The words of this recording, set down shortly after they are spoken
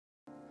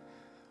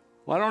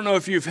Well, I don't know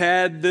if you've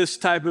had this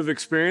type of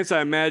experience. I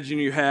imagine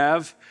you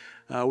have,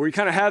 where you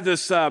kind of have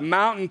this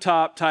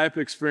mountaintop type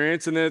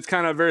experience, and then it's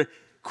kind of very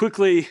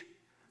quickly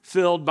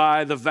filled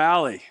by the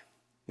valley.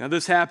 Now,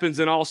 this happens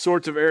in all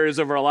sorts of areas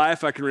of our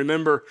life. I can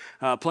remember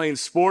playing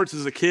sports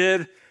as a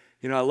kid.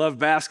 You know, I love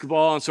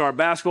basketball, and so our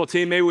basketball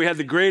team, maybe we had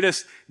the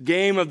greatest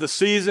game of the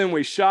season.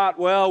 We shot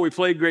well, we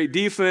played great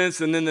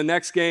defense, and then the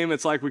next game,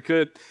 it's like we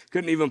couldn't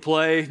even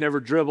play, never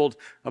dribbled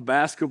a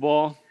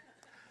basketball.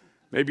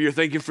 Maybe you're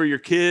thinking for your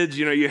kids,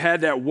 you know, you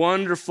had that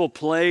wonderful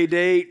play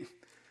date.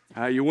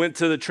 You went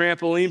to the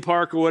trampoline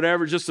park or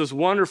whatever, just this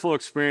wonderful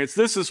experience.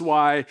 This is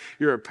why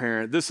you're a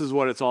parent. This is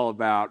what it's all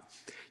about.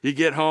 You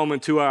get home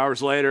and 2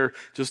 hours later,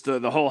 just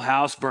the whole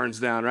house burns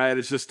down, right?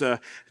 It's just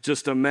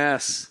a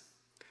mess.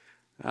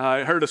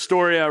 I heard a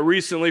story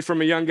recently from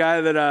a young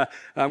guy that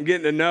I'm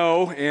getting to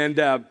know,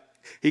 and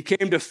he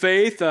came to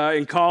faith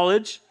in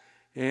college,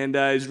 and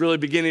he's really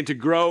beginning to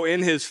grow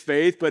in his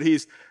faith, but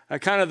he's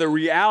kind of the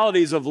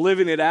realities of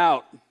living it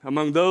out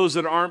among those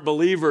that aren't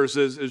believers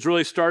is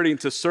really starting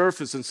to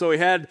surface. And so he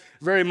had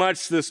very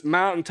much this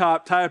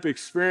mountaintop type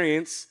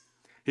experience.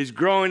 He's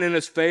growing in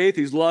his faith.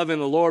 He's loving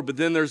the Lord. But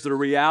then there's the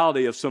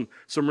reality of some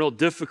real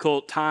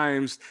difficult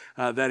times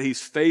that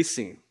he's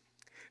facing.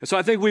 And so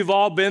I think we've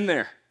all been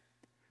there.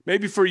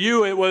 Maybe for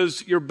you, it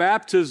was your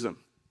baptism.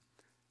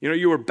 You know,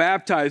 you were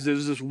baptized. It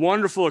was this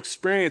wonderful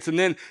experience. And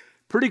then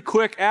pretty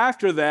quick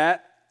after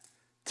that,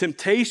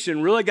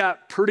 temptation really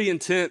got pretty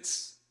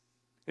intense.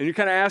 And you're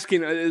kind of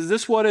asking, is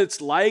this what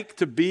it's like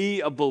to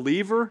be a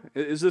believer?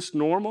 Is this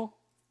normal?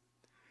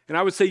 And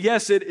I would say,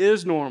 yes, it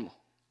is normal.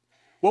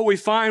 What we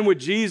find with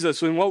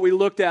Jesus and what we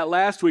looked at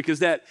last week is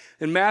that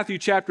in Matthew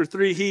chapter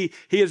 3, he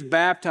is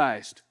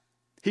baptized.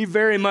 He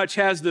very much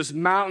has this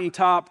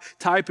mountaintop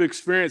type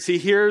experience. He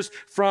hears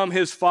from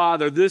his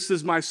Father, "This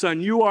is my Son,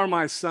 you are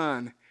my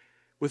Son,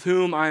 with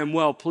whom I am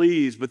well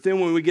pleased." But then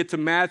when we get to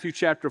Matthew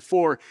chapter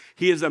 4,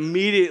 he is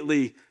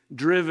immediately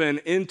driven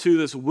into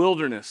this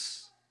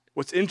wilderness.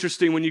 What's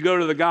interesting, when you go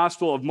to the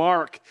Gospel of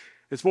Mark,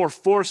 it's more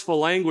forceful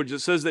language. It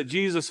says that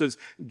Jesus is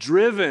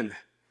driven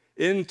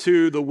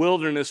into the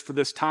wilderness for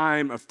this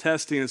time of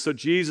testing. And so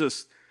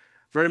Jesus,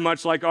 very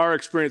much like our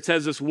experience,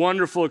 has this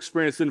wonderful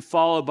experience, then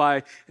followed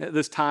by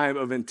this time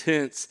of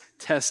intense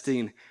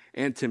testing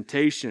and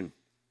temptation.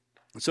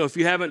 So if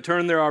you haven't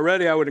turned there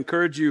already, I would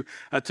encourage you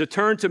to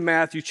turn to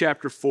Matthew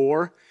chapter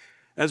 4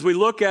 as we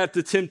look at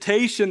the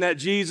temptation that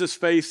Jesus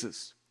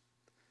faces.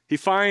 He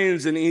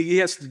finds and he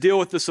has to deal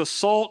with this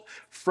assault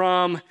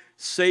from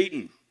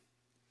Satan.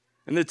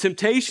 And the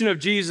temptation of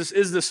Jesus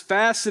is this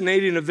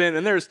fascinating event,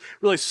 and there's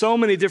really so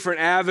many different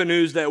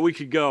avenues that we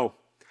could go,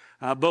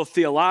 both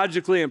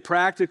theologically and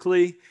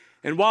practically.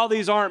 And while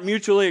these aren't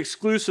mutually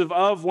exclusive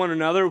of one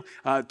another,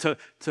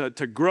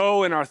 to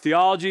grow in our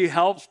theology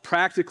helps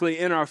practically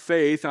in our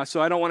faith.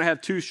 So I don't want to have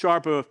too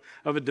sharp of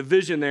a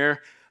division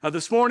there.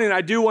 This morning,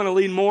 I do want to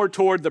lean more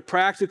toward the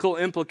practical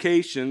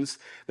implications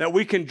that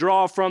we can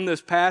draw from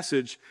this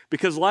passage,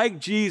 because like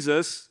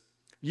Jesus,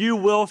 you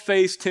will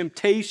face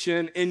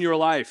temptation in your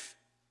life.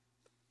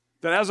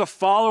 That as a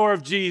follower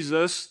of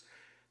Jesus,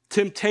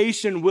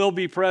 temptation will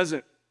be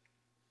present.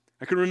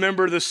 I can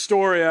remember this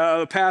story,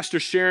 a pastor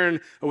sharing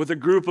with a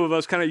group of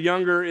us kind of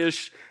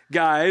younger-ish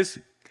guys,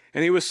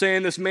 and he was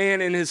saying this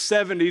man in his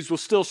 70s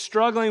was still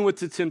struggling with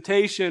the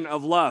temptation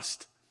of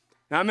lust.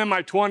 Now, I'm in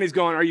my 20s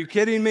going, are you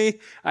kidding me?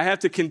 I have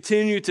to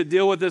continue to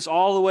deal with this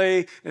all the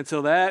way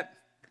until that.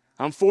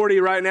 I'm 40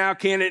 right now.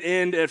 Can it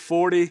end at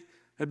 40?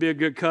 That'd be a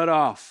good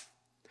cutoff.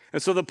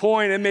 And so the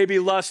point, it may be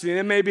lusting,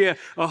 it may be a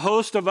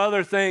host of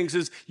other things,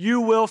 is you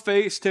will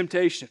face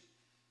temptation.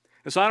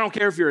 And so I don't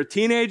care if you're a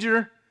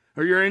teenager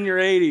or you're in your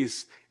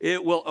 80s,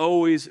 it will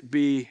always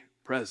be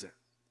present.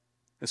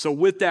 And so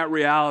with that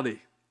reality,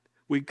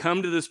 we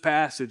come to this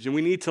passage and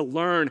we need to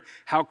learn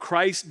how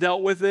Christ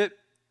dealt with it,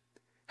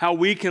 how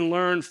we can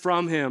learn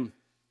from him.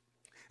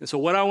 And so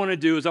what I want to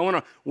do is I want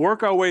to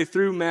work our way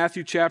through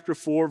Matthew chapter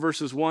 4,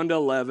 verses 1 to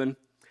 11.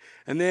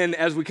 And then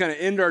as we kind of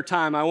end our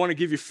time, I want to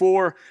give you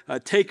 4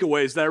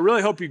 takeaways that I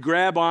really hope you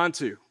grab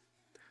onto,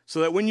 so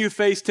that when you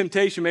face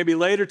temptation, maybe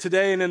later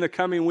today and in the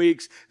coming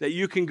weeks, that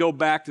you can go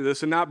back to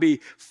this and not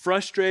be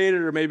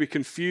frustrated or maybe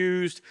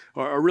confused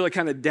or really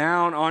kind of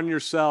down on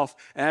yourself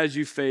as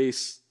you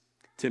face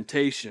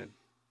temptation.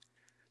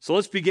 So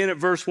let's begin at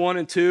verse 1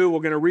 and 2. We're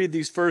going to read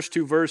these first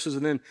 2 verses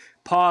and then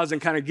pause and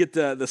kind of get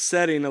the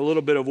setting, a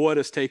little bit of what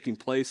is taking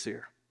place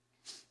here.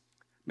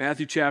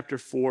 Matthew chapter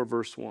 4,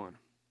 verse 1.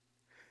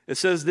 It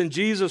says, "Then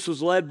Jesus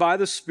was led by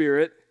the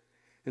Spirit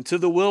into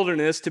the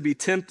wilderness to be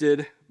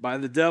tempted by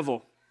the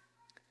devil.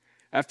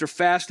 After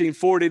fasting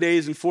 40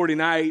 days and 40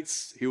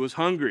 nights, he was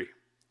hungry."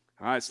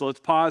 All right, so let's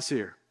pause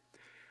here.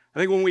 I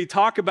think when we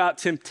talk about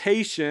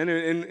temptation,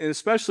 and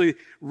especially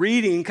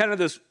reading kind of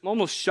this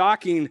almost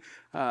shocking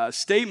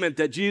statement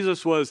that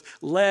Jesus was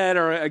led,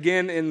 or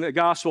again in the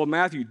Gospel of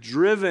Matthew,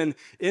 driven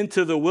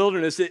into the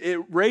wilderness, it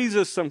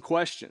raises some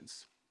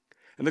questions.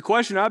 And the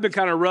question I've been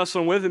kind of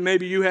wrestling with, and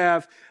maybe you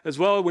have as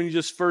well when you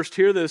just first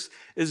hear this,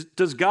 is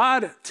does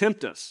God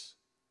tempt us?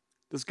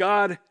 Does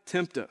God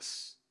tempt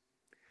us?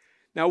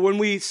 Now, when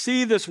we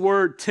see this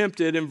word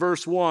tempted in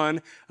verse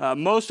 1,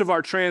 most of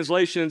our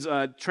translations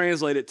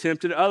translate it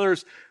tempted.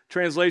 Others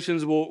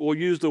translations will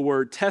use the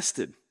word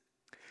tested.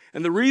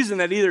 And the reason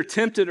that either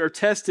tempted or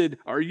tested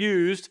are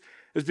used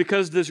is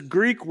because this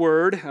Greek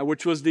word,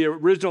 which was the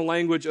original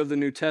language of the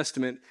New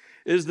Testament,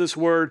 is this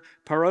word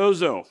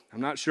parozo.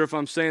 I'm not sure if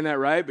I'm saying that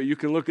right, but you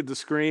can look at the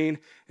screen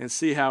and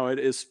see how it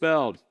is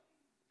spelled.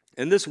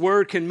 And this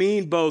word can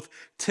mean both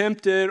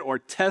tempted or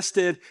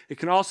tested. It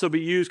can also be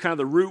used kind of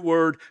the root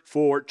word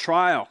for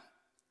trial.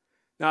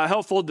 Now, a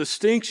helpful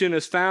distinction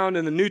is found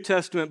in the New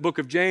Testament book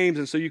of James,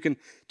 and so you can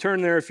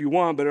turn there if you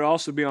want, but it'll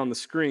also be on the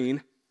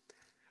screen.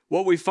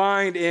 What we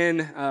find in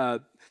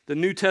the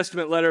New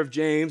Testament letter of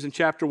James in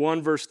chapter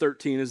 1, verse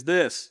 13 is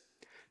this.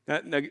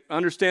 Now,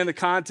 understand the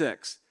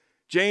context.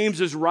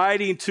 James is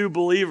writing to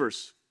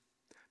believers.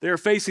 They're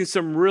facing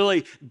some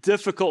really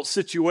difficult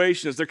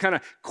situations. They're kind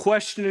of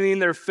questioning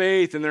their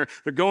faith, and they're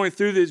going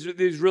through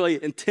these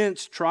really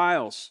intense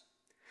trials.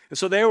 And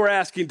so they were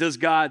asking, does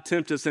God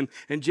tempt us? And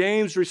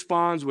James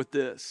responds with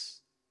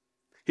this.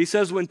 He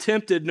says, when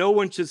tempted, no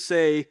one should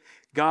say,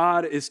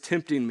 God is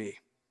tempting me.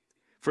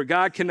 For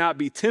God cannot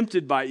be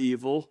tempted by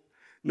evil,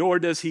 nor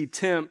does he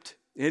tempt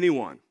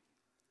anyone.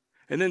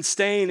 And then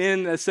staying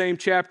in the same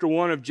chapter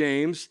 1 of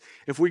James,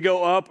 if we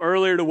go up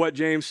earlier to what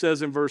James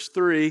says in verse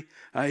 3,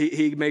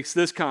 he makes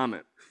this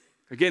comment.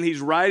 Again,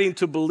 he's writing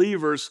to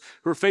believers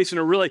who are facing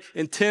a really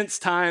intense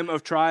time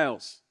of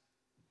trials.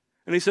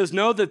 And he says,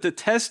 know that the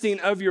testing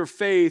of your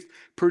faith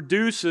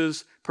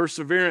produces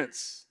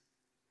perseverance.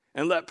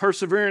 And let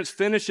perseverance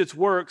finish its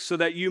work so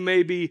that you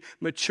may be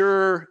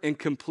mature and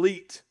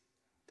complete.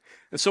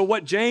 And so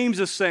what James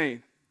is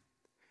saying,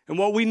 and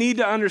what we need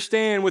to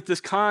understand with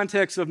this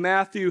context of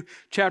Matthew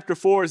chapter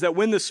 4 is that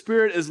when the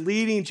Spirit is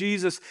leading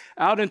Jesus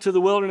out into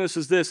the wilderness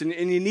is this, and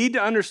you need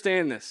to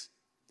understand this,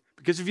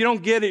 because if you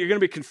don't get it, you're going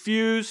to be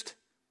confused,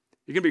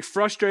 you're going to be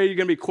frustrated, you're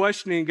going to be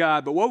questioning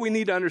God. But what we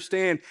need to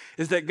understand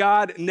is that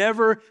God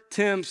never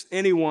tempts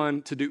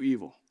anyone to do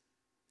evil.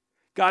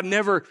 God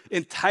never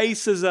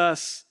entices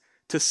us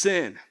to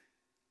sin.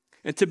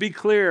 And to be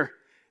clear,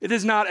 it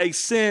is not a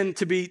sin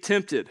to be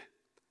tempted.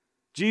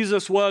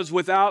 Jesus was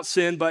without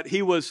sin, but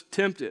he was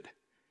tempted.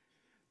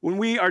 When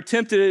we are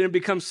tempted and it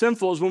becomes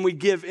sinful is when we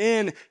give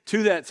in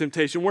to that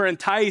temptation. We're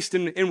enticed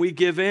and we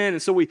give in,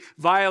 and so we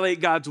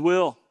violate God's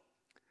will.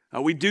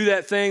 We do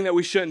that thing that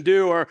we shouldn't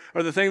do, or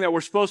the thing that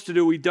we're supposed to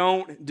do, we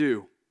don't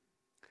do.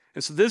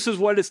 And so this is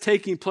what is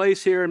taking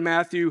place here in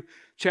Matthew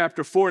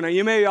chapter 4. Now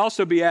you may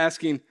also be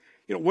asking,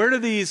 where do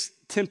these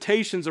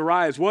temptations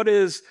arise? What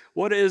is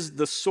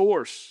the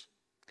source?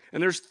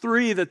 And there's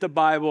 3 that the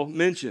Bible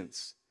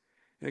mentions.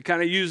 And it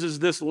kind of uses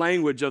this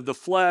language of the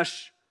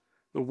flesh,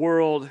 the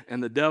world,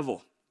 and the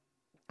devil.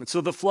 And so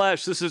the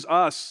flesh, this is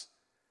us.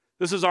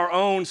 This is our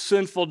own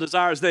sinful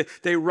desires.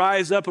 They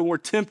rise up and we're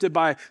tempted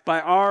by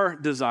our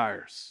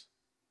desires.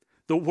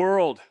 The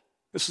world,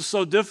 this is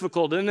so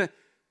difficult, isn't it?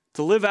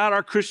 To live out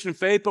our Christian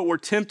faith, but we're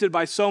tempted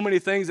by so many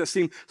things that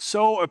seem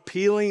so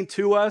appealing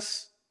to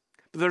us.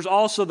 But there's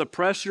also the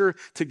pressure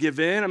to give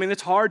in. I mean,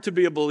 it's hard to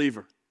be a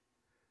believer.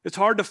 It's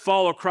hard to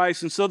follow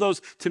Christ. And so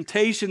those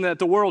temptation that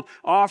the world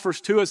offers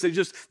to us,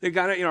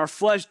 our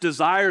flesh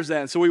desires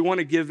that. And so we want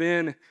to give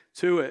in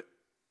to it.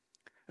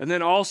 And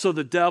then also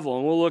the devil,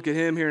 and we'll look at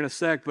him here in a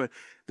sec, but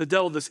the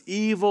devil, this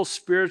evil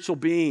spiritual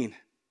being,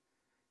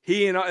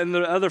 he and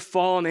the other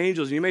fallen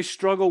angels, and you may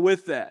struggle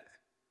with that.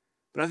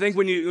 But I think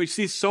when you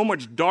see so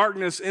much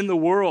darkness in the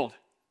world,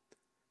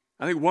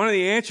 I think one of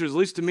the answers, at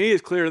least to me,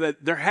 is clear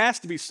that there has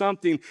to be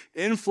something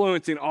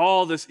influencing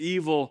all this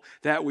evil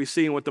that we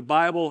see. And what the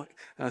Bible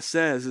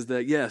says is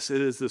that, yes, it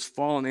is this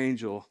fallen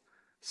angel,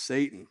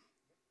 Satan.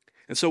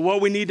 And so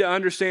what we need to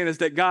understand is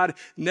that God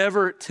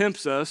never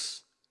tempts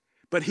us,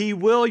 but he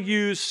will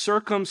use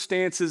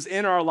circumstances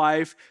in our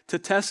life to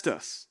test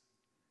us.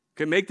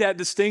 Okay, make that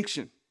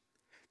distinction.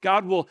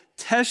 God will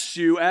test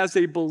you as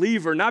a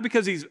believer, not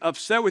because he's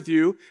upset with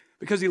you,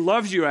 because he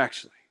loves you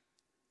actually.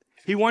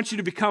 He wants you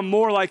to become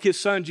more like his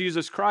son,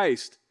 Jesus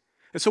Christ.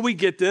 And so we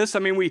get this. I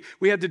mean,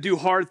 we have to do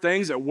hard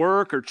things at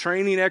work or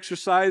training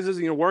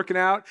exercises, working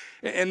out.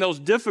 And those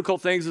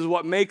difficult things is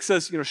what makes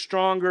us,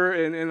 stronger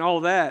and all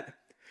that.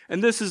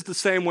 And this is the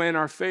same way in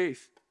our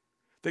faith,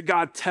 that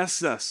God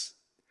tests us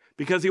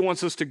because he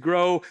wants us to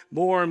grow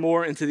more and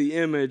more into the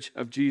image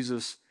of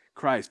Jesus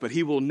Christ. But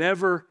he will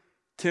never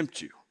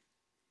tempt you.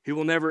 He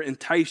will never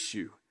entice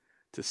you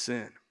to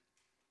sin.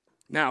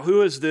 Now,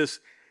 who is this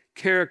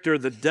character,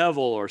 the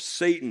devil or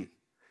Satan,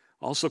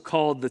 also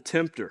called the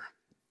tempter?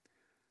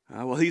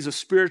 Well, he's a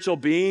spiritual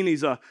being.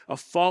 He's a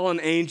fallen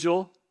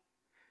angel.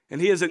 And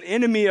he is an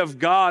enemy of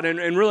God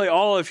and really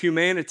all of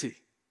humanity.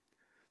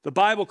 The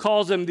Bible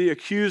calls him the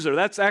accuser.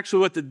 That's actually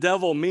what the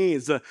devil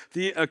means,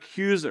 the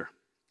accuser.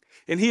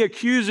 And he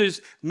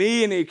accuses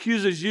me and he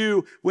accuses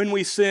you when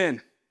we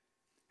sin.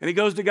 And he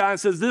goes to God and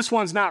says, this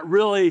one's not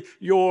really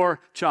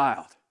your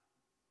child.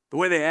 The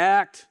way they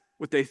act,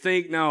 what they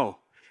think, no.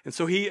 And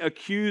so he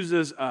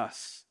accuses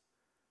us.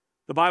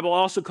 The Bible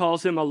also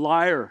calls him a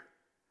liar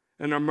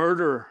and a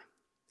murderer.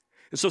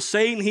 And so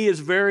Satan, he is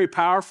very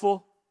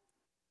powerful,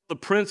 the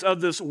prince of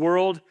this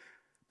world,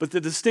 but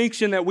the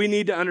distinction that we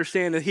need to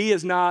understand that he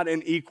is not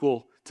an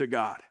equal to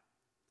God.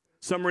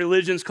 Some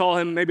religions call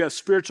him maybe a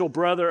spiritual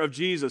brother of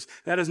Jesus.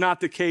 That is not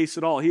the case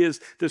at all. He is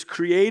this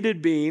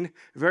created being,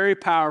 very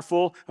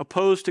powerful,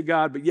 opposed to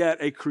God, but yet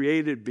a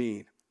created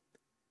being.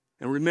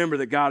 And remember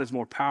that God is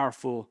more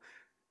powerful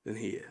than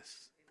he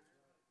is.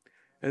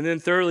 And then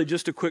thirdly,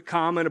 just a quick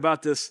comment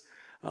about this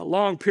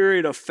long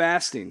period of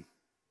fasting.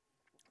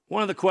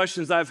 One of the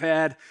questions I've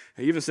had,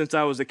 even since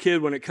I was a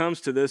kid when it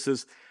comes to this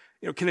is,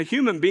 can a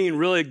human being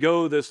really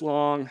go this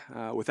long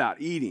without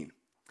eating?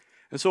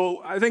 And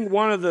so I think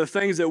one of the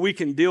things that we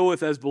can deal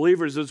with as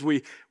believers is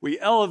we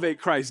elevate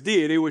Christ's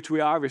deity, which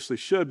we obviously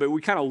should, but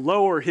we kind of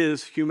lower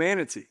his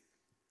humanity.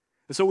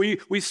 And so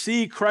we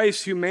see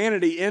Christ's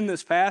humanity in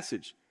this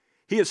passage.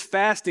 He is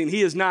fasting.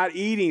 He is not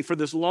eating for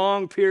this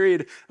long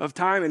period of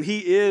time, and he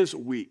is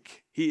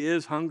weak. He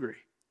is hungry.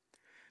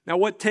 Now,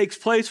 what takes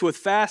place with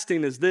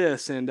fasting is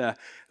this, and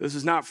this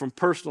is not from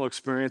personal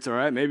experience, all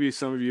right? Maybe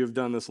some of you have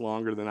done this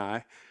longer than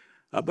I.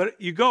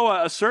 But you go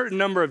a certain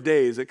number of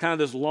days, at kind of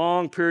this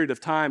long period of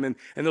time, and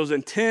those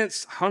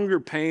intense hunger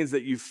pains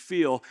that you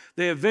feel,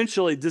 they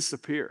eventually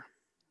disappear.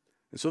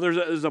 And so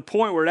there's a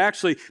point where it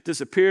actually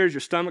disappears,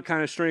 your stomach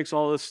kind of shrinks,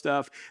 all this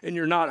stuff, and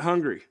you're not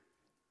hungry.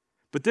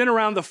 But then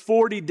around the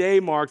 40-day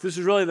mark, this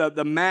is really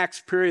the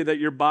max period that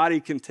your body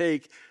can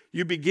take,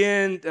 you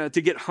begin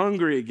to get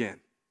hungry again.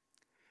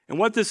 And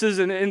what this is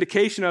an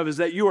indication of is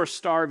that you are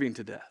starving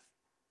to death.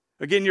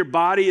 Again, your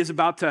body is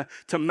about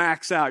to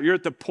max out. You're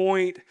at the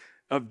point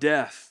of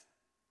death.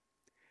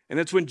 And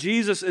it's when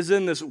Jesus is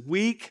in this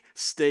weak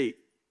state,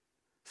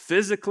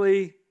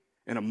 physically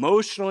and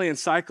emotionally and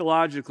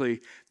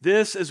psychologically,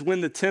 this is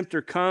when the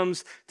tempter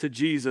comes to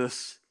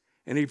Jesus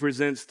and he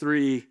presents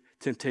 3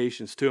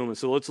 temptations to him. And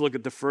so let's look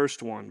at the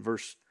first one,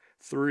 verse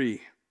 3.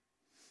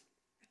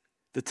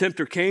 The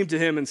tempter came to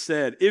him and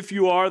said, "If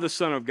you are the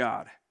Son of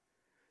God,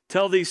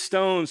 tell these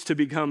stones to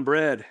become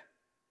bread."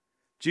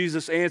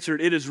 Jesus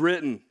answered, "It is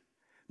written,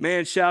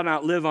 man shall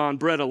not live on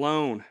bread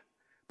alone,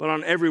 but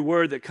on every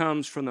word that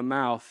comes from the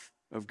mouth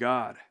of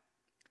God."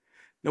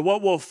 Now,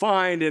 what we'll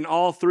find in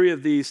all 3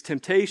 of these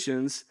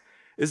temptations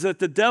is that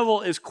the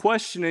devil is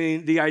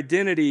questioning the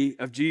identity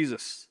of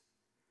Jesus.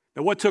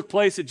 Now, what took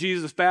place at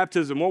Jesus'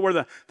 baptism? What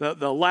were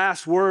the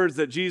last words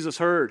that Jesus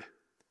heard?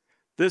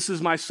 "This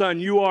is my son,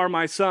 you are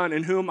my son,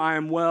 in whom I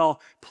am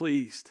well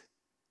pleased."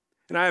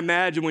 And I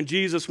imagine when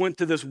Jesus went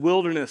to this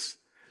wilderness,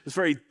 this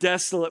very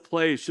desolate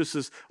place, just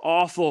this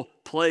awful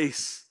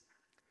place,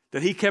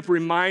 that he kept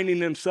reminding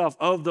himself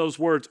of those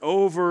words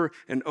over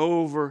and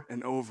over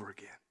and over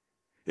again.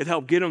 It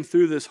helped get him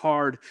through this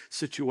hard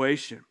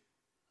situation.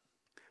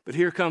 But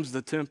here comes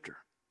the tempter,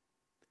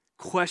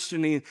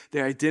 questioning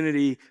the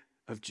identity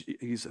of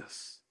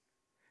Jesus.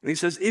 And he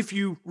says, "If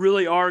you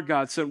really are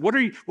God's son, what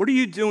are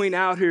you doing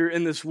out here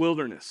in this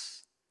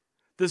wilderness?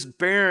 This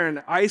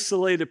barren,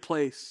 isolated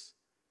place.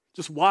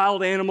 Just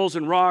wild animals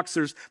and rocks.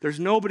 There's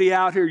nobody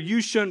out here.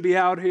 You shouldn't be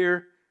out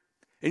here.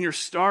 And you're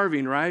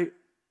starving, right?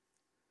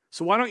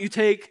 So why don't you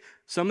take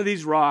some of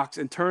these rocks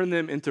and turn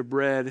them into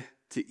bread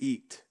to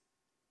eat?"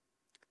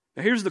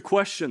 Now here's the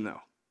question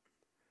though.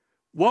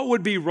 What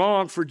would be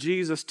wrong for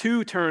Jesus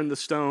to turn the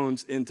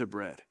stones into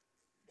bread?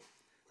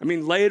 I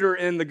mean, later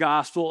in the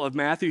Gospel of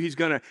Matthew, he's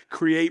going to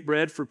create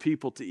bread for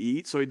people to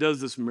eat. So he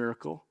does this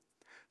miracle.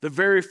 The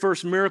very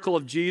first miracle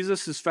of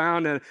Jesus is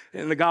found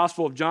in the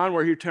Gospel of John,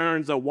 where he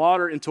turns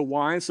water into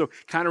wine, so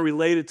kind of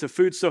related to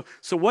food. So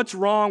what's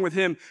wrong with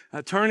him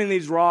turning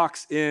these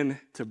rocks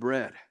into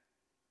bread?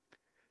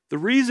 The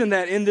reason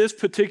that in this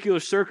particular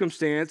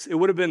circumstance, it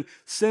would have been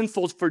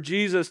sinful for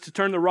Jesus to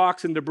turn the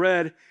rocks into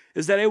bread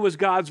is that it was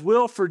God's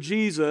will for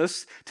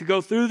Jesus to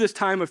go through this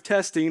time of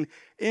testing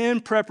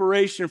in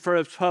preparation for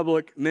his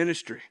public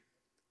ministry.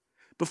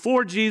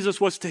 Before Jesus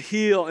was to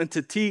heal and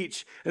to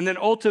teach and then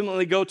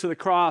ultimately go to the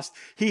cross,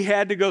 he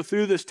had to go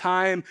through this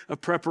time of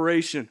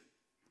preparation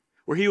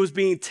where he was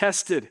being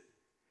tested.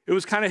 It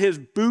was kind of his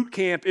boot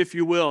camp, if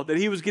you will, that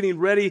he was getting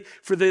ready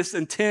for this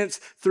intense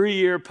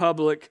 3-year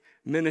public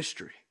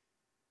ministry.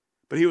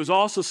 But he was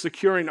also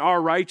securing our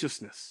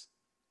righteousness,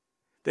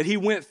 that he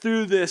went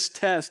through this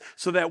test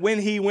so that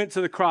when he went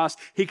to the cross,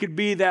 he could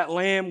be that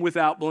lamb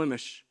without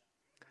blemish,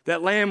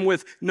 that lamb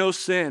with no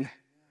sin,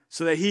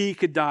 so that he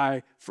could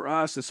die for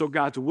us. And so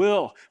God's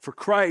will for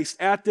Christ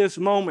at this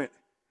moment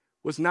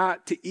was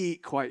not to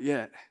eat quite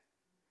yet,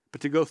 but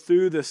to go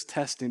through this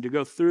testing, to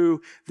go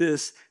through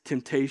this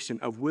temptation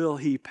of will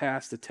he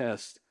pass the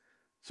test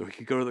so he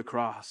could go to the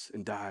cross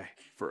and die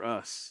for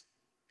us.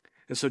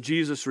 And so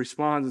Jesus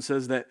responds and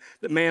says that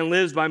man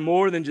lives by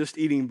more than just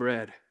eating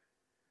bread,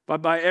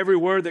 but by every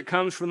word that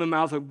comes from the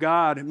mouth of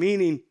God,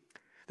 meaning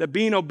that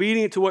being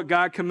obedient to what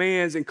God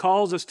commands and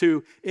calls us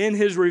to in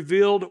his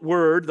revealed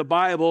word, the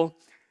Bible,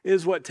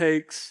 is what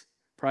takes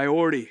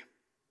priority.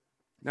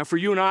 Now for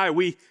you and I,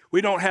 we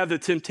don't have the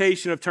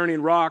temptation of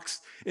turning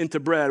rocks into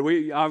bread.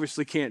 We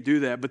obviously can't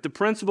do that. But the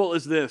principle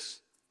is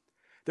this,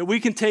 that we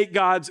can take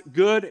God's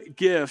good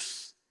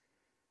gifts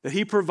that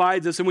he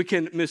provides us and we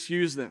can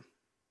misuse them.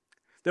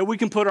 That we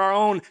can put our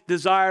own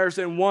desires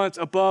and wants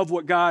above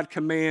what God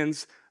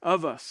commands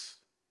of us.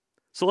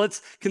 So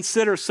let's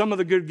consider some of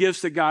the good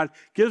gifts that God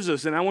gives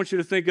us. And I want you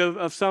to think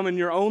of some in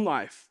your own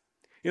life.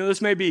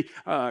 This may be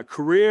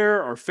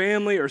career or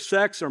family or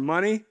sex or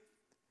money.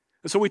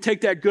 And so we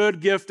take that good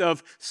gift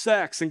of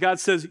sex, and God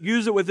says,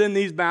 use it within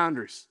these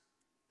boundaries.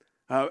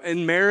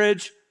 In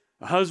marriage,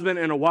 a husband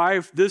and a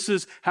wife, this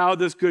is how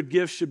this good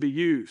gift should be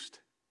used.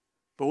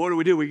 But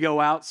what do? We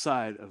go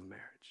outside of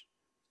marriage.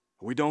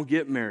 We don't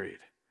get married.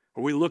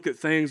 Or we look at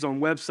things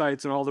on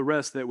websites and all the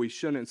rest that we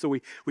shouldn't. And so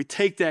we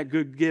take that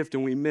good gift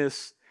and we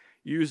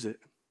misuse it.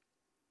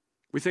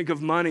 We think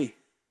of money.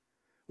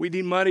 We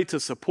need money to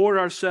support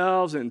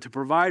ourselves and to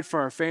provide for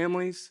our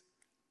families.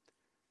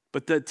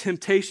 But the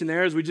temptation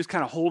there is we just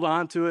kind of hold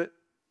on to it,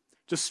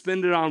 just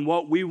spend it on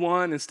what we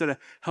want instead of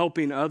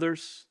helping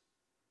others.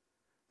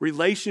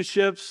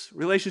 Relationships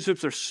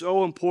are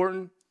so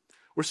important.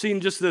 We're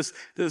seeing just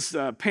this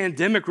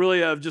pandemic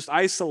really of just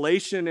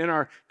isolation in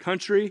our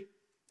country.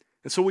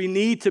 And so we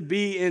need to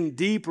be in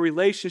deep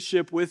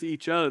relationship with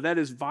each other. That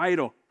is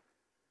vital.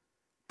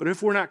 But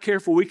if we're not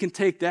careful, we can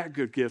take that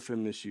good gift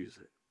and misuse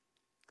it.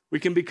 We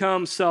can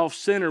become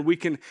self-centered. We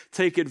can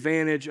take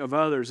advantage of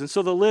others. And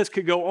so the list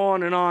could go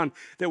on and on,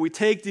 that we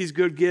take these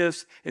good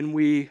gifts and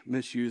we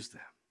misuse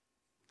them.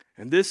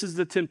 And this is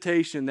the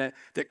temptation that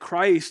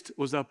Christ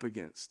was up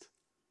against.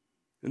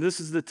 And this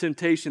is the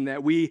temptation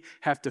that we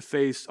have to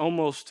face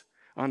almost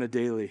on a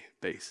daily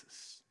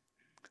basis.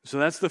 So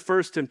that's the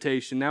first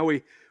temptation. Now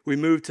we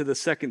move to the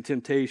second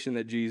temptation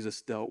that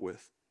Jesus dealt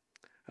with.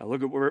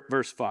 Look at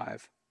verse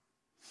 5.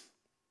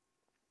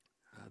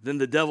 Then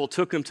the devil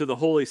took him to the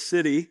holy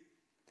city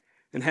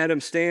and had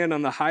him stand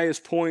on the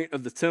highest point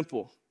of the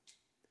temple.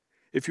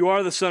 If you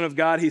are the Son of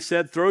God, he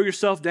said, throw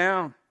yourself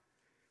down,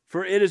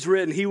 for it is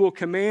written, he will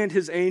command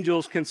his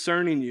angels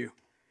concerning you,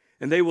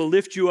 and they will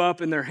lift you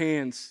up in their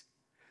hands,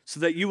 so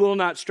that you will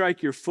not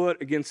strike your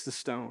foot against the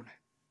stone.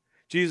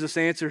 Jesus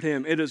answered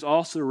him, it is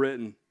also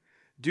written,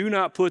 do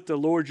not put the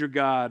Lord your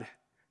God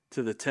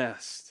to the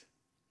test.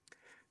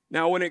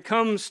 Now, when it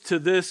comes to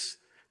this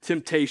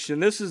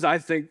temptation, this is, I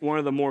think, one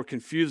of the more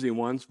confusing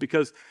ones,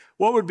 because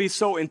what would be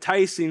so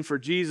enticing for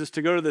Jesus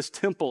to go to this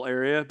temple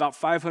area about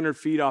 500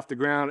 feet off the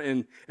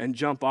ground and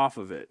jump off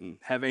of it and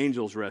have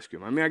angels rescue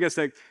him? I mean, I guess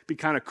that'd be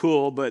kind of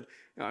cool, but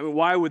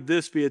why would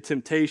this be a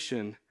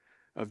temptation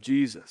of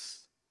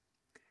Jesus?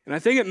 And I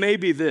think it may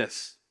be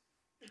this.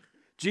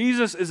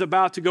 Jesus is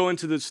about to go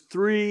into this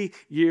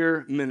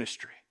 3-year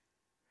ministry.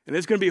 And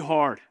it's going to be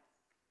hard.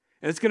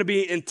 And it's going to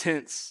be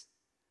intense.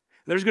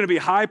 There's going to be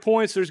high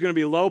points. There's going to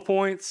be low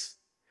points.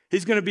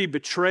 He's going to be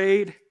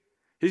betrayed.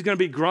 He's going to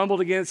be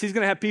grumbled against. He's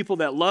going to have people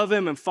that love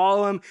him and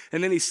follow him.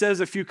 And then he says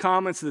a few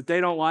comments that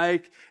they don't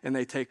like, and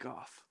they take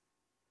off.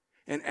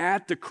 And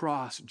at the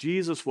cross,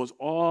 Jesus was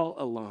all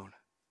alone.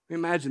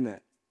 Imagine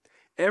that.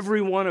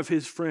 Every one of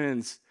his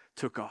friends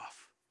took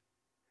off.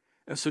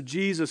 And so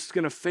Jesus is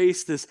going to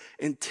face this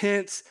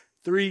intense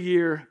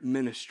 3-year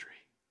ministry.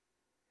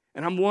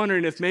 And I'm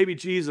wondering if maybe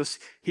Jesus,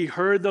 he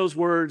heard those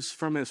words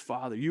from his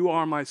Father. You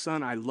are my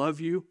Son, I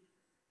love you.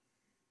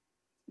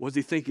 Was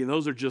he thinking,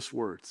 those are just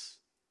words?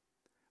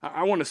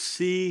 I want to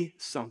see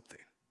something.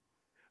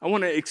 I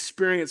want to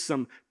experience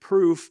some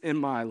proof in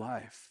my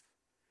life.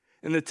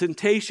 And the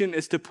temptation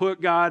is to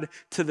put God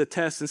to the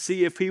test and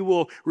see if he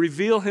will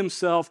reveal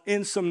himself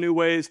in some new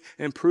ways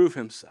and prove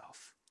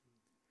himself.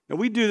 Now,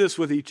 we do this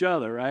with each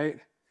other, right?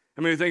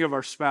 I mean, think of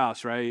our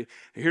spouse, right?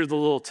 Here's the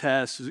little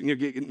test. You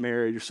get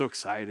married. You're so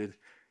excited.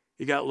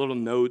 You got little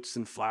notes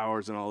and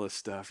flowers and all this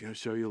stuff.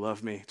 Show you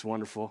love me. It's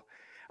wonderful.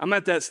 I'm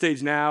at that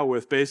stage now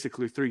with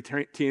basically 3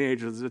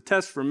 teenagers. The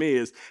test for me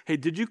is, hey,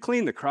 did you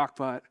clean the crock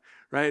pot?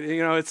 Right?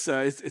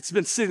 It's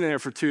been sitting there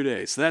for 2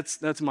 days. So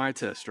that's my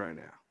test right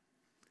now.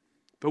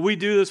 But we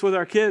do this with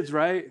our kids,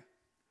 right?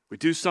 We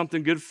do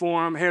something good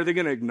for them. Hey, are they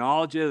going to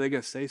acknowledge it? Are they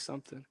going to say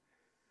something?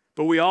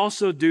 But we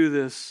also do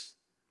this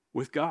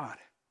with God.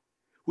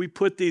 We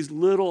put these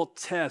little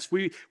tests.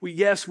 We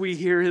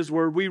hear his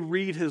word, we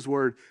read his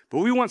word, but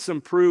we want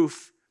some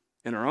proof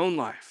in our own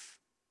life.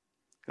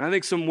 And I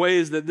think some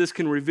ways that this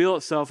can reveal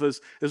itself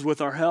is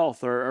with our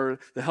health or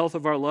the health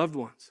of our loved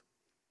ones.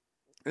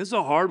 This is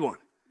a hard one.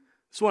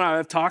 This is one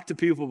I've talked to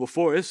people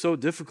before. It's so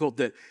difficult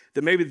that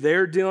maybe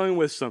they're dealing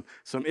with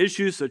some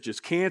issues such as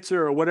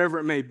cancer or whatever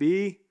it may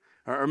be,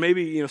 or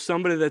maybe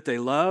somebody that they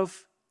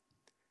love.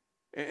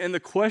 And the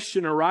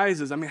question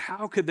arises,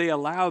 how could they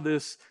allow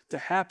this to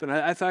happen?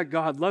 I thought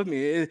God loved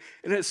me. And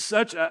it's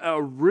such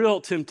a real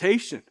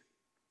temptation.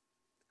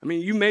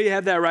 You may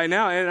have that right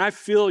now, and I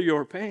feel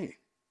your pain.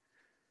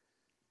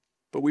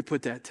 But we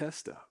put that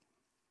test up.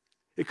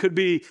 It could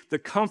be the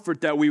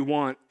comfort that we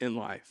want in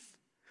life.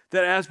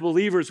 That as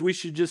believers, we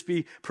should just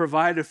be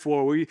provided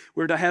for.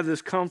 We're to have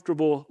this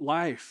comfortable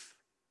life.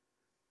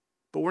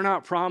 But we're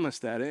not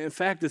promised that. In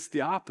fact, it's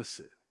the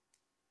opposite.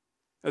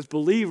 As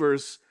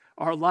believers,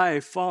 our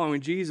life following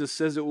Jesus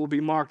says it will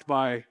be marked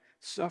by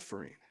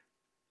suffering,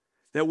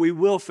 that we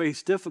will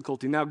face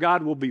difficulty. Now,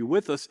 God will be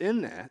with us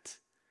in that,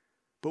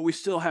 but we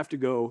still have to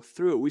go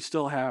through it. We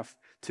still have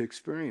to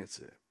experience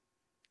it.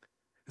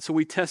 And so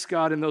we test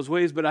God in those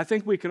ways, but I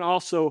think we can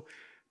also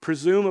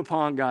presume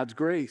upon God's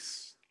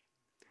grace.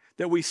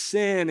 That we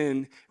sin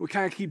and we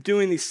kind of keep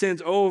doing these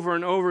sins over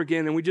and over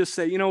again, and we just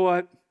say, you know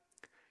what?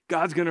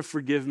 God's going to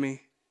forgive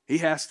me. He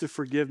has to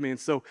forgive me. And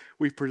so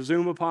we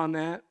presume upon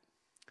that.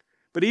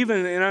 But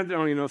even, and I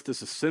don't even know if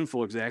this is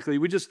sinful exactly,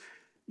 we just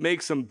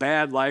make some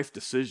bad life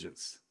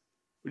decisions.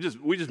 We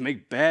just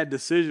make bad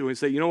decisions. We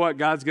say, you know what?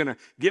 God's going to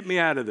get me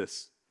out of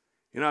this.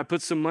 I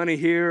put some money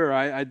here, or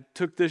I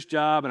took this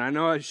job, and I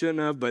know I shouldn't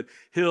have, but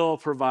he'll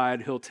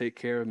provide, he'll take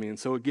care of me. And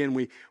so again,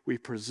 we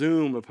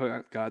presume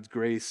upon God's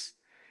grace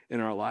in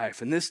our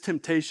life. And this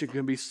temptation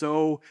can be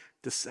so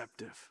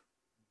deceptive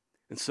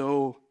and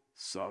so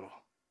subtle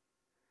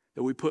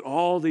that we put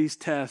all these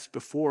tests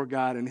before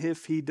God, and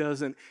if he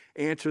doesn't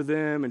answer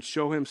them and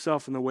show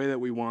himself in the way that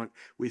we want,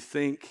 we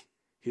think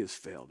he has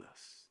failed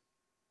us.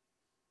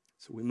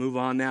 So we move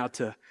on now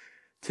to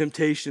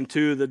temptation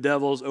 2. The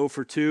devil's 0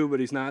 for 2, but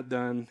he's not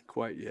done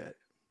quite yet.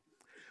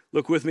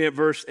 Look with me at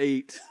verse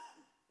 8.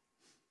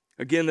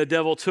 Again, the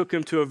devil took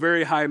him to a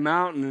very high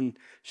mountain and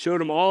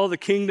showed him all the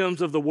kingdoms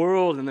of the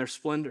world and their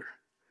splendor.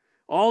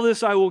 All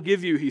this I will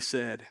give you, he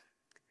said,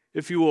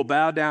 if you will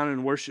bow down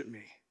and worship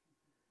me.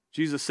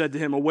 Jesus said to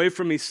him, away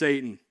from me,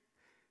 Satan,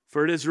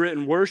 for it is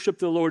written, worship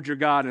the Lord your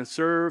God and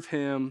serve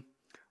him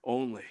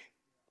only.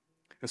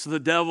 And so the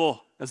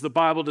devil, as the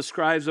Bible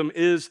describes him,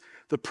 is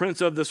the prince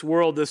of this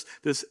world, this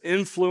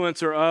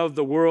influencer of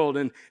the world,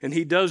 and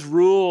he does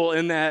rule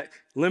in that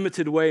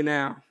limited way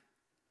now.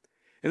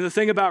 And the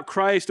thing about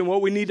Christ and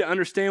what we need to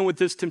understand with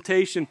this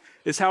temptation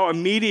is how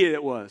immediate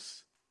it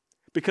was.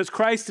 Because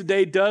Christ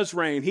today does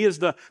reign. He is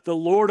the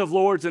Lord of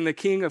lords and the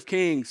King of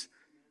kings.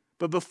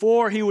 But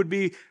before he would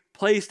be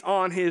placed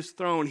on his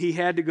throne, he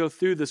had to go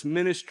through this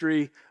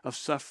ministry of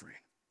suffering.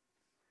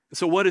 And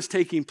so what is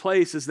taking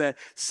place is that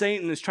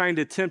Satan is trying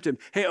to tempt him.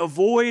 Hey,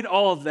 avoid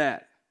all of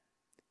that.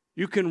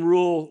 You can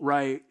rule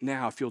right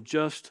now if you'll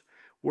just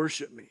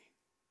worship me.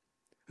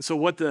 And so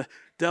what the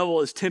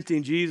devil is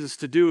tempting Jesus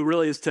to do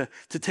really is to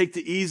take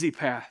the easy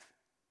path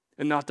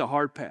and not the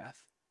hard path.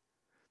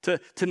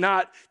 To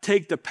not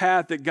take the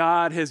path that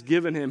God has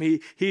given him.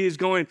 He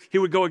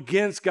would go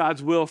against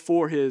God's will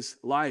for his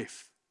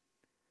life.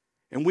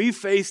 And we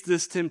face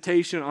this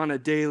temptation on a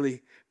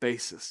daily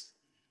basis.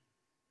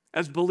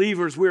 As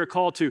believers, we are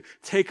called to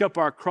take up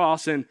our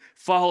cross and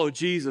follow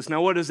Jesus.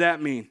 Now, what does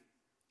that mean?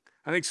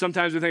 I think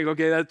sometimes we think,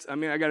 okay,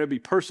 I got to be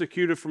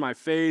persecuted for my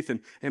faith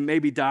and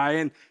maybe die.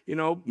 And,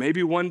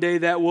 maybe one day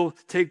that will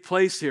take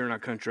place here in our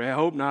country. I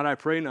hope not. I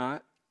pray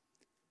not.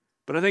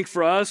 But I think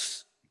for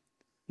us,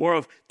 more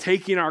of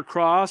taking our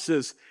cross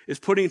is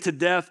putting to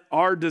death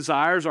our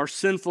desires, our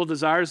sinful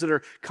desires that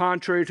are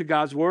contrary to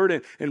God's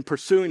word and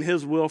pursuing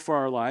his will for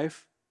our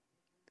life.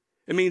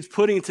 It means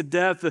putting to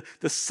death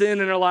the sin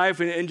in our life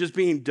and just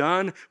being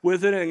done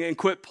with it and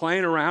quit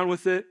playing around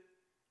with it.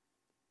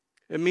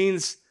 It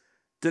means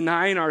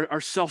denying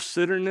our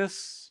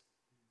self-centeredness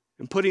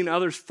and putting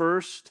others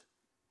first.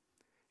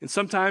 And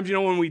sometimes,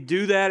 when we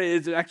do that,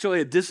 it's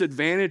actually a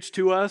disadvantage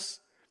to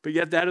us, but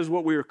yet that is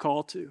what we are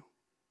called to.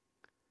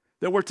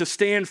 That we're to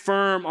stand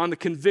firm on the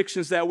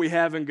convictions that we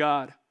have in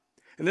God.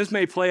 And this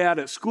may play out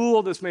at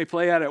school, this may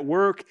play out at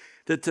work,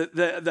 that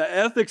the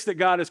ethics that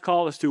God has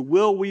called us to,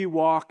 will we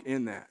walk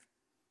in that?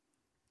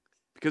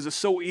 Because it's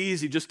so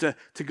easy just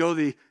to go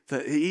the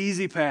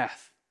easy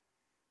path,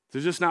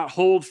 to just not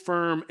hold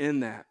firm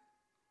in that.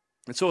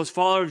 And so as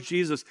followers of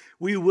Jesus,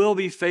 we will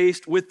be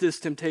faced with this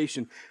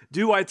temptation.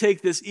 Do I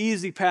take this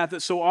easy path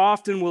that so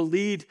often will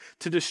lead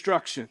to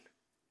destruction?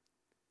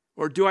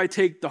 Or do I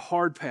take the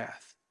hard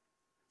path?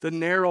 The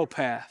narrow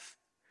path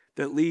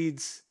that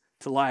leads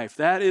to life.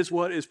 That is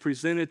what is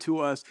presented to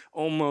us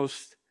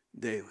almost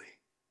daily.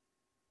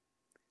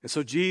 And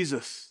so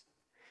Jesus,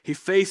 he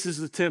faces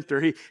the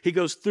tempter. He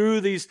goes through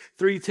these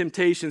 3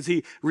 temptations.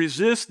 He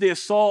resists the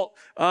assault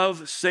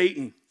of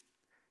Satan.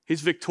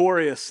 He's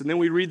victorious. And then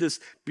we read this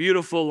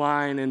beautiful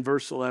line in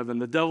verse 11.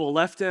 The devil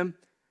left him.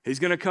 He's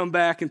going to come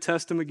back and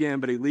test him again,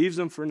 but he leaves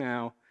him for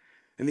now.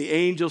 And the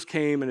angels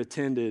came and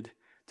attended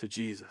to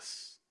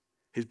Jesus.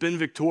 He's been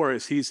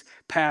victorious. He's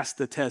passed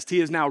the test. He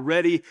is now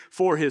ready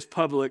for his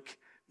public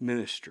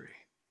ministry.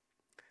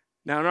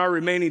 Now, in our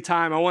remaining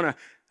time, I want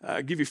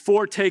to give you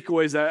 4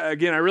 takeaways that,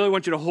 again, I really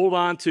want you to hold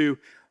on to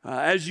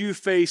as you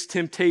face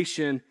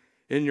temptation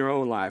in your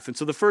own life. And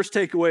so the first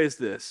takeaway is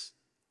this.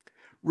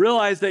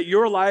 Realize that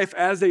your life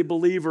as a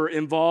believer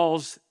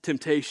involves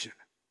temptation.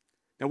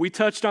 Now, we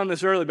touched on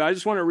this earlier, but I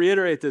just want to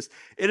reiterate this.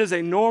 It is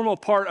a normal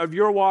part of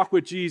your walk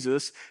with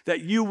Jesus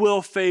that you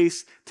will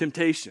face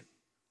temptation.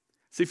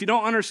 See, if you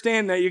don't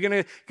understand that, you're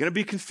going to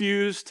be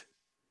confused.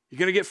 You're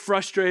going to get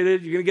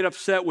frustrated. You're going to get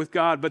upset with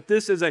God. But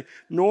this is a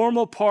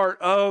normal part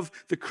of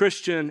the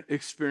Christian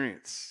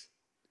experience.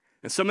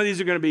 And some of these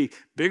are going to be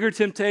bigger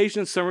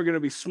temptations. Some are going to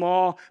be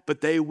small,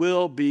 but they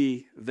will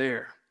be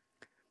there.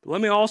 But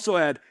let me also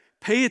add,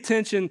 pay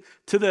attention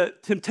to the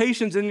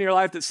temptations in your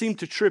life that seem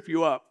to trip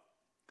you up.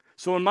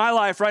 So in my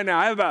life right now,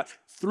 I have about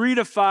 3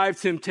 to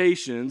 5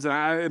 temptations, and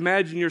I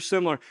imagine you're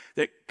similar,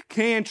 that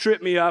can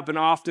trip me up and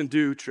often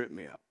do trip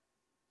me up.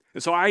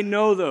 And so I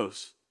know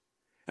those.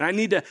 And I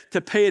need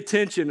to pay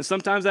attention. And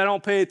sometimes I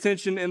don't pay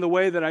attention in the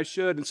way that I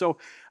should. And so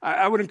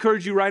I would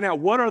encourage you right now,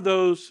 what are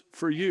those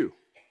for you?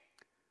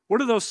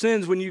 What are those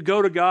sins when you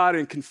go to God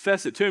and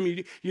confess it to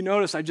Him? You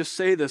notice I just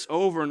say this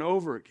over and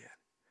over again.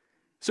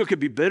 So it could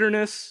be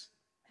bitterness.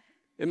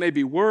 It may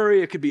be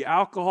worry. It could be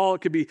alcohol.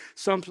 It could be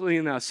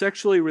something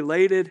sexually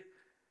related. It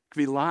could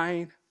be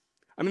lying.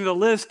 I mean, the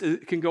list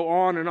can go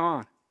on and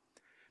on.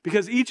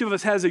 Because each of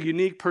us has a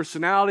unique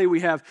personality.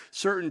 We have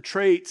certain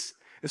traits.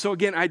 And so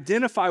again,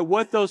 identify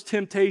what those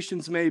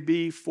temptations may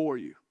be for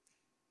you.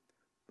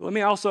 But let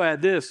me also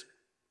add this.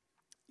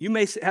 You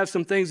may have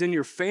some things in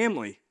your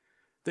family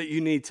that you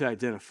need to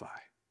identify.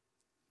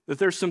 That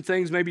there's some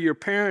things maybe your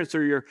parents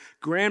or your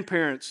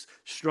grandparents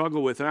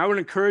struggle with. And I would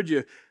encourage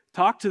you,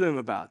 talk to them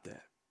about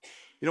that.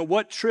 You know,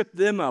 what tripped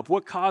them up?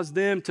 What caused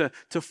them to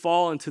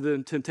fall into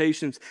the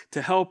temptations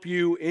to help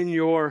you in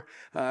your,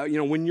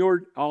 when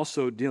you're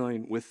also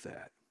dealing with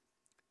that.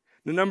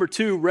 Now, number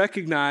 2,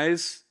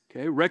 recognize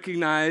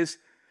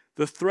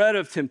the threat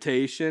of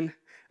temptation,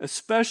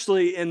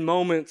 especially in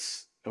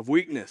moments of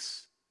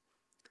weakness.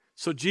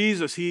 So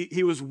Jesus,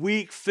 he was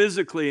weak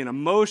physically and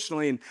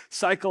emotionally and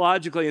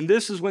psychologically, and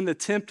this is when the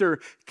tempter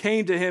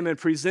came to him and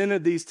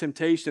presented these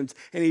temptations,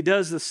 and he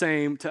does the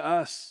same to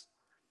us.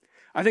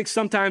 I think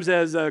sometimes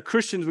as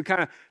Christians, we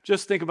kind of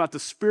just think about the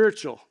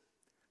spiritual,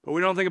 but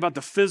we don't think about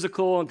the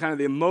physical and kind of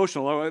the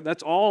emotional.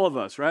 That's all of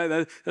us,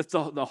 right? That's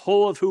the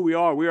whole of who we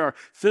are. We are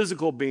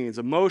physical beings,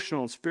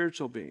 emotional and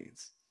spiritual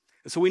beings.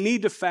 And so we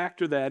need to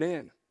factor that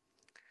in.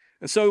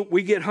 And so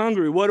we get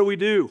hungry. What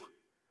do?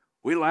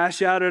 We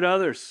lash out at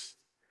others.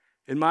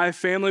 In my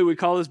family, we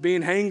call this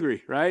being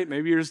hangry, right?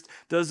 Maybe yours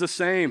does the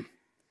same.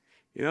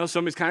 You know,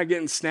 somebody's kind of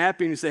getting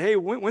snappy and you say, hey,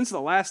 when's the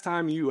last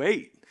time you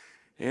ate?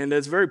 And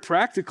it's very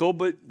practical,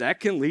 but that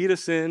can lead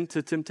us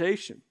into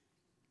temptation.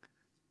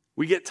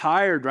 We get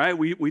tired, right?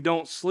 We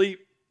don't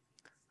sleep.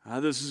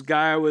 This is a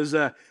guy I was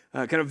kind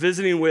of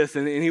visiting with,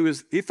 and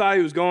he thought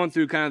he was going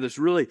through kind of this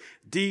really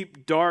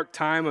deep, dark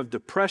time of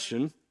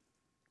depression.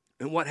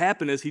 And what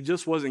happened is he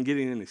just wasn't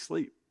getting any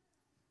sleep.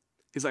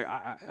 He's like,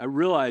 I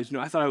realized,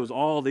 I thought it was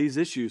all these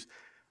issues.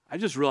 I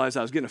just realized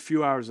I was getting a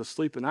few hours of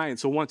sleep a night. And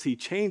so once he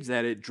changed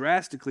that, it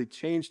drastically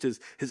changed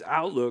his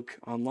outlook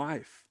on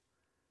life.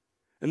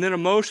 And then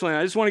emotionally,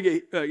 I just want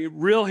to get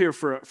real here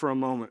for a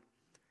moment.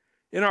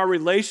 In our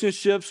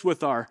relationships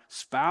with our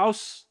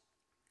spouse,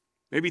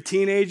 maybe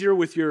teenager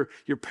with your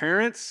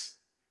parents,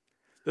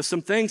 there's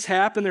some things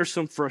happen, there's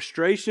some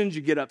frustrations,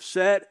 you get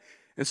upset.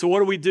 And so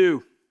what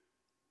do?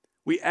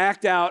 We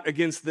act out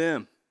against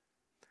them.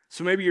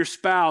 So maybe your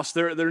spouse,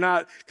 they're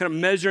not kind of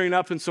measuring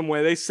up in some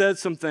way. They said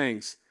some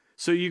things.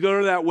 So you go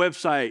to that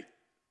website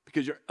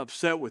because you're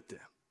upset with them.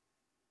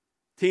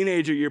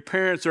 Teenager, your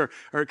parents are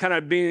kind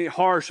of being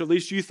harsh, or at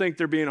least you think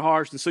they're being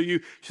harsh. And so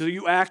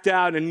you act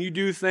out and you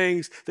do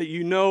things that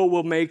you know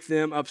will make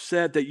them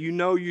upset, that you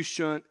know you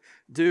shouldn't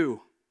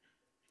do.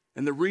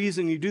 And the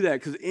reason you do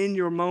that, because in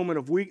your moment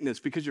of weakness,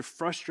 because you're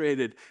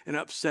frustrated and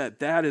upset,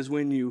 that is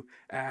when you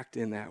act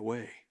in that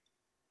way.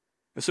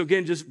 And so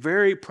again, just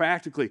very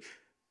practically,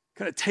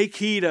 kind of take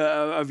heed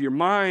of your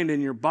mind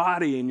and your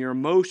body and your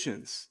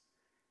emotions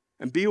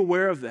and be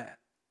aware of that.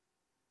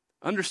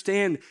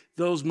 Understand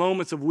those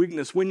moments of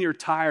weakness when you're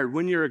tired,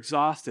 when you're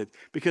exhausted,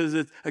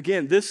 because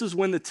again, this is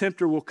when the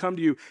tempter will come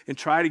to you and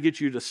try to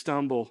get you to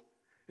stumble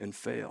and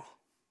fail.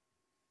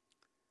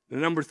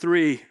 And number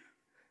 3,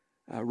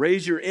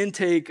 raise your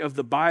intake of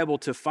the Bible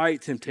to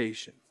fight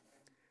temptation.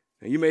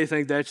 Now, you may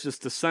think that's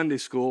just the Sunday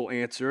school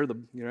answer,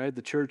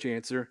 the church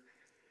answer.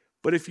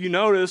 But if you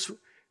notice,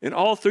 in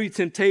all 3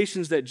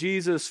 temptations that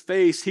Jesus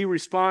faced, he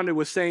responded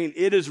with saying,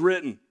 "It is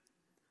written."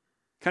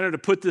 Kind of to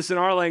put this in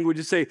our language,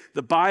 to say,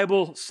 the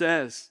Bible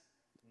says.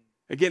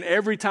 Again,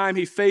 every time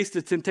he faced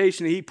a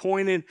temptation, he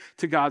pointed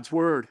to God's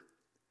word.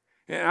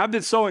 And I've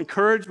been so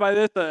encouraged by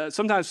this,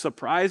 sometimes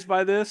surprised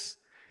by this,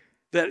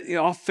 that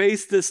I'll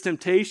face this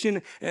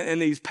temptation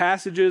and these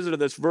passages or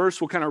this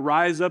verse will kind of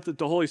rise up that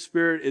the Holy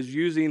Spirit is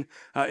using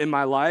in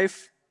my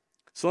life.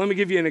 So let me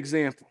give you an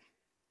example.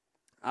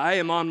 I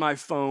am on my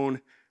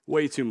phone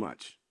way too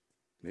much.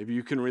 Maybe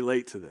you can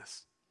relate to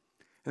this.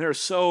 And there are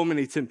so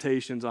many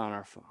temptations on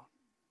our phone.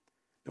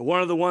 And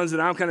one of the ones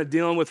that I'm kind of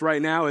dealing with right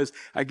now is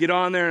I get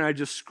on there and I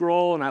just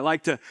scroll, and I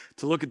like to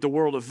look at the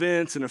world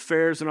events and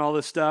affairs and all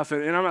this stuff.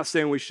 And I'm not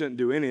saying we shouldn't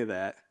do any of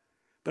that,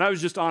 but I was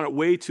just on it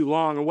way too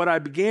long. And what I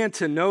began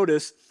to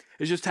notice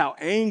is just how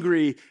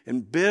angry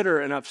and bitter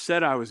and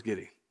upset I was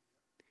getting.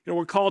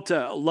 We're called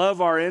to love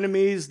our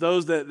enemies,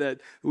 those that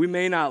we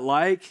may not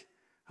like.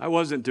 I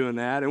wasn't doing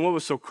that. And what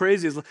was so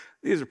crazy is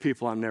these are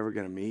people I'm never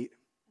going to meet.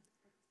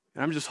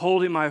 And I'm just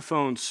holding my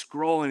phone,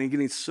 scrolling and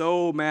getting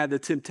so mad. The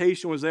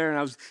temptation was there, and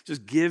I was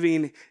just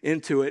giving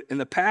into it. And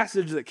the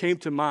passage that came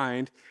to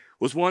mind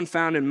was one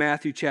found in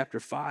Matthew chapter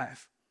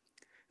 5.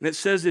 And it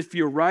says, if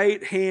your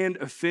right hand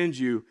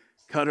offends you,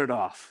 cut it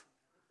off.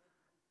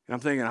 And I'm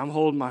thinking, I'm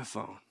holding my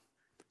phone.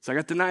 So I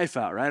got the knife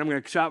out, right? I'm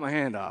going to chop my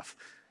hand off.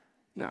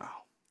 No.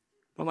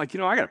 I'm like,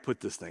 I got to put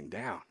this thing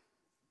down.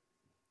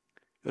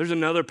 There's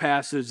another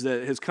passage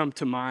that has come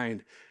to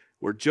mind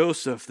where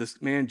Joseph,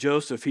 this man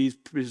Joseph, he's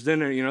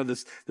presented,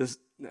 this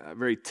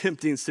very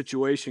tempting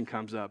situation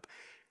comes up,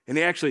 and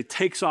he actually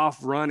takes off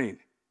running.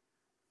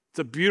 It's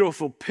a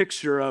beautiful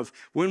picture of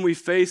when we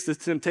face the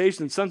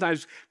temptation,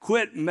 sometimes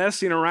quit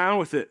messing around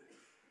with it.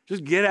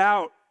 Just get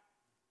out.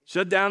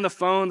 Shut down the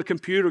phone, the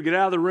computer, get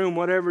out of the room,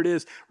 whatever it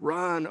is,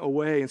 run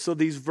away. And so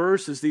these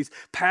verses, these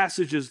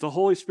passages, the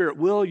Holy Spirit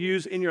will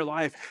use in your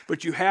life,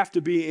 but you have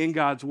to be in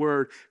God's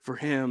word for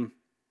him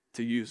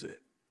to use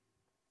it.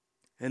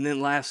 And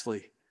then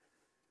lastly,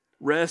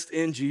 rest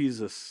in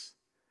Jesus,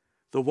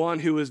 the one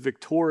who is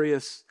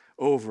victorious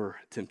over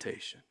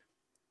temptation.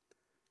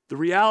 The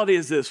reality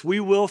is this: we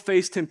will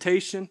face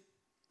temptation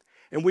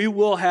and we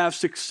will have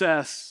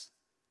success,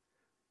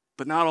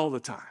 but not all the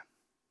time.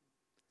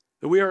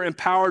 That we are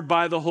empowered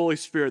by the Holy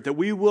Spirit, that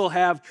we will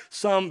have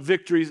some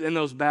victories in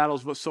those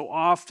battles, but so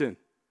often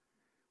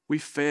we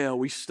fail,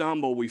 we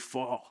stumble, we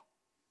fall.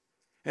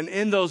 And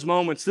in those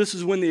moments, this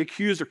is when the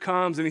accuser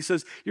comes and he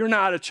says, you're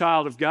not a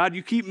child of God.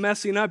 You keep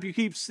messing up, you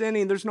keep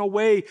sinning. There's no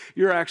way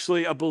you're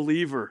actually a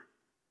believer.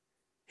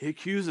 He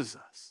accuses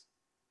us.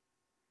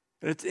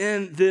 And it's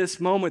in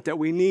this moment that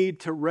we need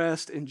to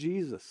rest in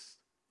Jesus.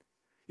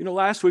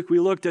 Last week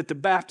we looked at the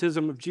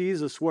baptism of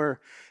Jesus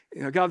where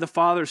God the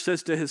Father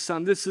says to his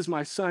son, this is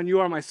my son, you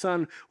are my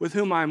son with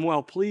whom I am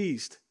well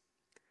pleased.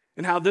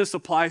 And how this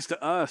applies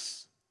to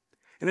us.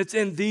 And it's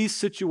in these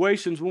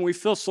situations when we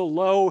feel so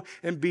low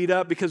and beat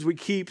up because we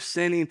keep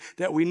sinning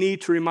that we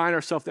need to remind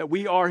ourselves that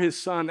we are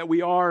his son, that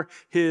we are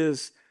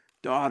his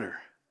daughter,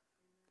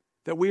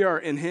 that we are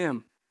in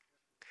him.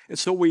 And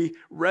so we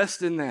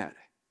rest in that.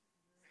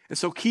 And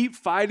so keep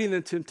fighting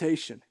the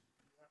temptation.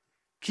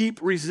 Keep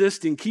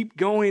resisting. Keep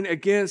going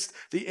against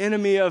the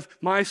enemy of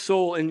my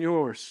soul and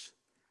yours.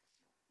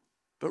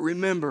 But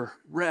remember,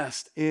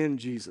 rest in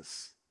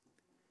Jesus.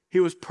 He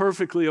was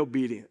perfectly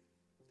obedient.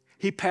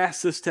 He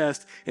passed this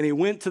test and he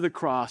went to the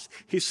cross.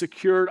 He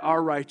secured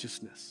our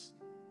righteousness.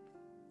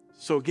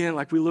 So again,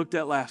 like we looked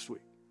at last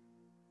week,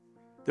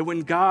 that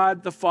when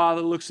God the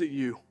Father looks at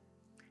you,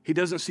 he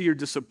doesn't see your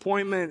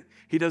disappointment.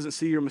 He doesn't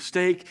see your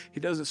mistake. He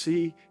doesn't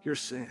see your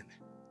sin.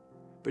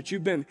 But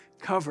you've been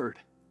covered.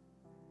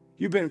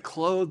 You've been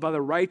clothed by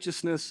the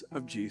righteousness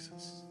of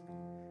Jesus.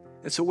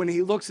 And so when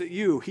he looks at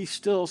you, he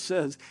still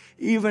says,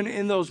 even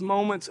in those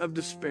moments of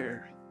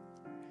despair,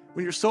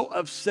 when you're so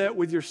upset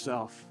with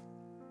yourself,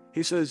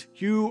 he says,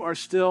 you are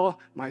still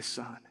my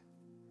son.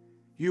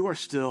 You are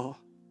still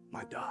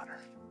my daughter.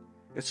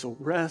 And so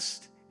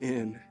rest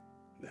in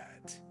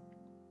that.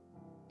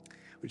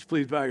 Would you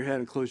please bow your head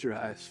and close your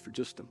eyes for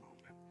just a moment?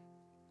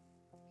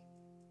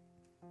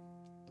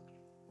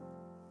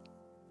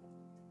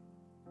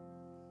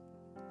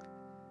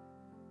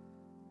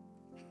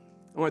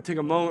 I want to take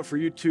a moment for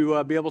you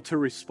to be able to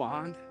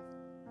respond.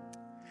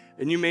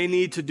 And you may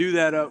need to do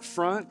that up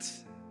front.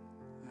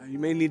 You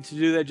may need to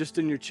do that just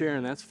in your chair,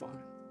 and that's fine.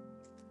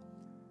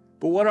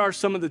 But what are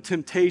some of the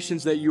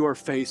temptations that you are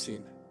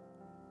facing?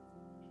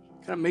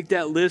 Kind of make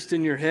that list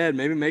in your head.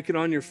 Maybe make it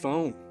on your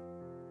phone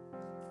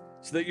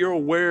so that you're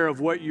aware of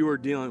what you are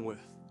dealing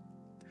with.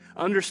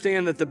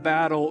 Understand that the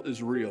battle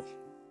is real.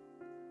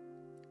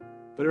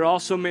 But it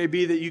also may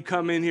be that you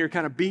come in here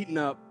kind of beaten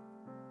up,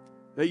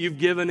 that you've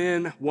given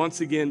in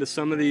once again to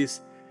some of these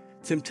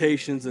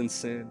temptations and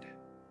sinned.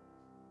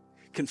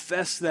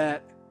 Confess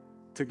that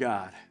to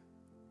God.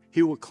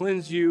 He will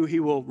cleanse you.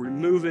 He will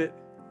remove it.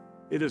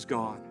 It is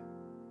gone.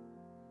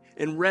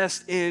 And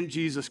rest in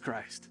Jesus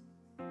Christ.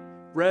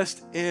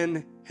 Rest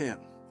in him.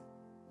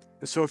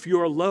 And so if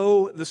you are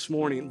low this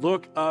morning,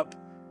 look up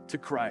to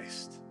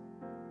Christ.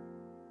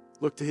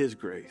 Look to his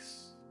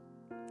grace.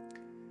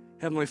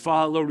 Heavenly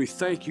Father, Lord, we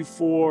thank you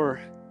for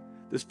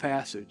this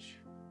passage.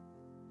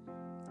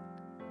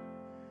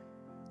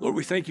 Lord,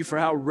 we thank you for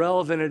how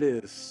relevant it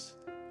is.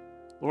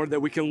 Lord, that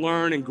we can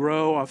learn and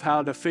grow of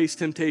how to face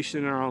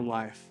temptation in our own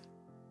life.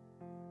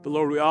 But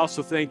Lord, we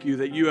also thank you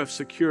that you have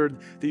secured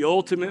the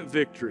ultimate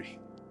victory,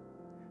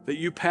 that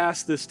you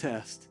passed this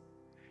test.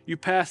 You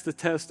passed the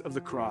test of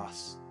the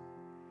cross.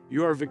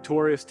 You are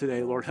victorious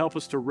today. Lord, help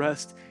us to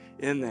rest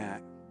in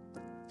that.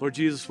 Lord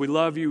Jesus, we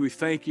love you. We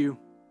thank you.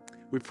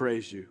 We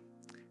praise you.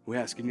 We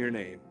ask in your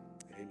name.